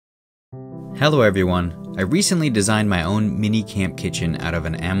Hello everyone, I recently designed my own mini camp kitchen out of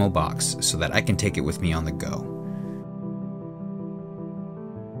an ammo box so that I can take it with me on the go.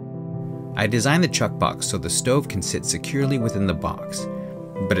 I designed the chuck box so the stove can sit securely within the box,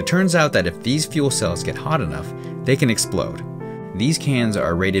 but it turns out that if these fuel cells get hot enough, they can explode. These cans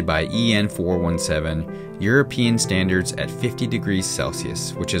are rated by EN 417 European standards at 50 degrees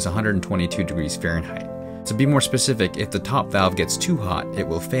Celsius, which is 122 degrees Fahrenheit. To be more specific, if the top valve gets too hot, it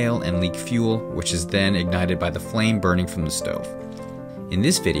will fail and leak fuel, which is then ignited by the flame burning from the stove. In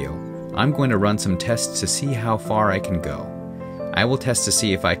this video, I'm going to run some tests to see how far I can go. I will test to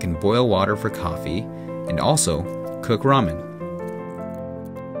see if I can boil water for coffee and also cook ramen.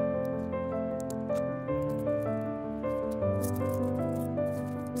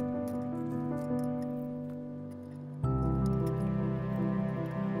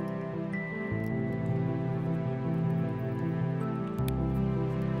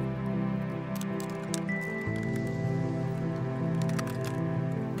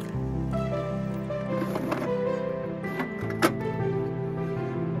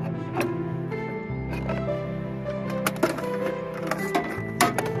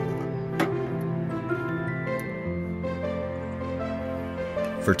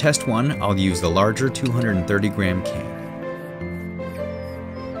 For test 1, I'll use the larger 230 gram can.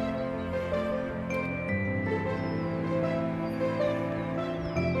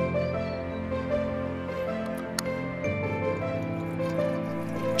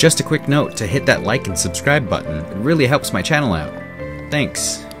 Just a quick note to hit that like and subscribe button, it really helps my channel out.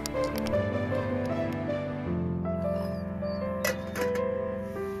 Thanks!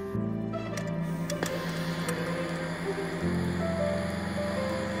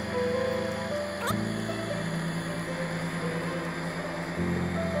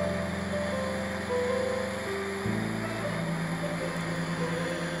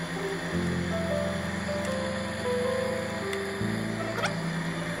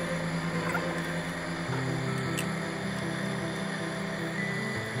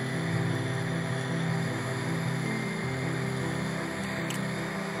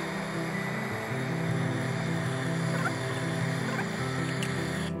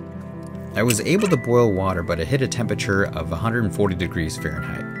 I was able to boil water, but it hit a temperature of 140 degrees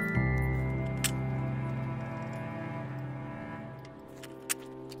Fahrenheit.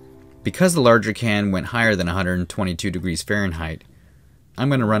 Because the larger can went higher than 122 degrees Fahrenheit, I'm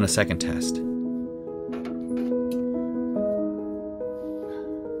going to run a second test.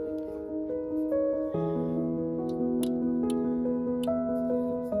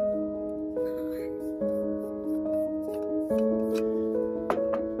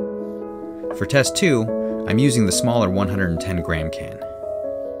 For test 2, I'm using the smaller 110 gram can.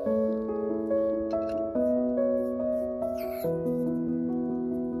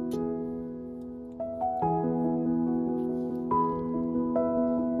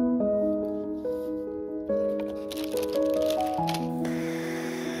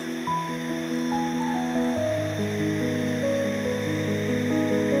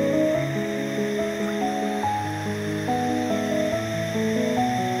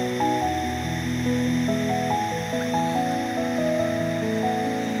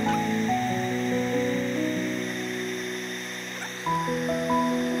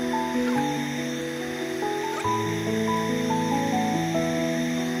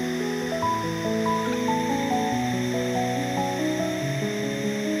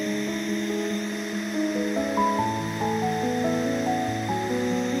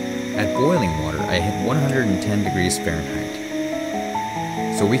 At boiling water, I hit 110 degrees Fahrenheit.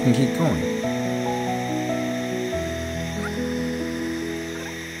 So we can keep going.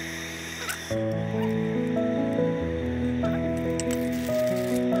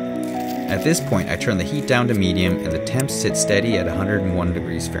 At this point, I turn the heat down to medium and the temps sit steady at 101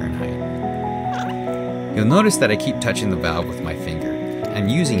 degrees Fahrenheit. You'll notice that I keep touching the valve with my finger. I'm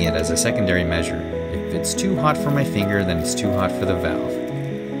using it as a secondary measure. If it's too hot for my finger, then it's too hot for the valve.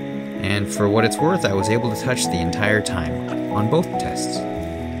 And for what it's worth, I was able to touch the entire time, on both tests.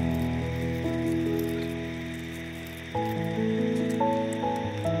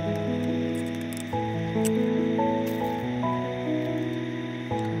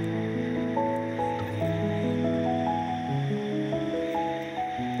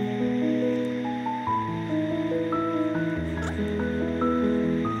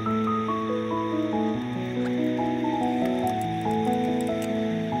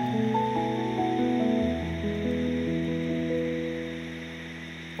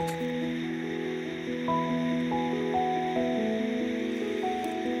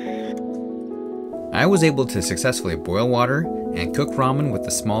 I was able to successfully boil water and cook ramen with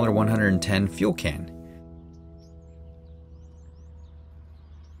the smaller 110 fuel can.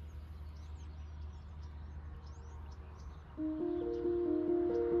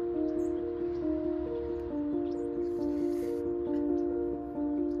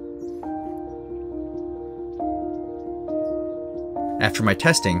 After my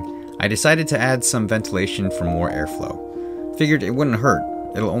testing, I decided to add some ventilation for more airflow. Figured it wouldn't hurt,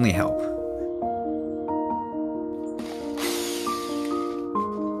 it'll only help.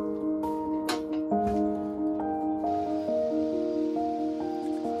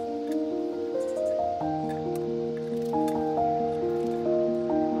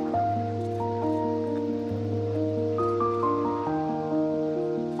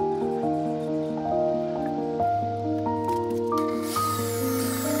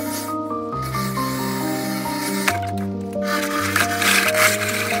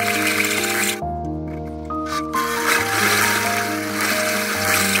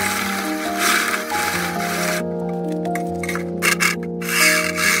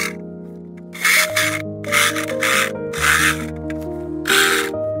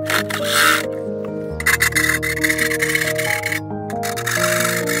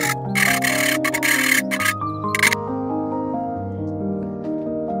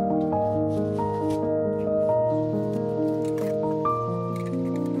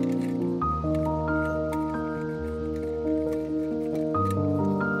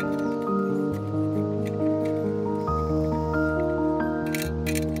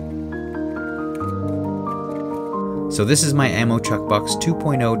 So this is my Ammo Chuck Box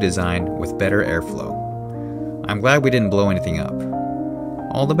 2.0 design with better airflow. I'm glad we didn't blow anything up.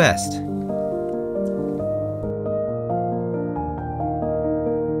 All the best!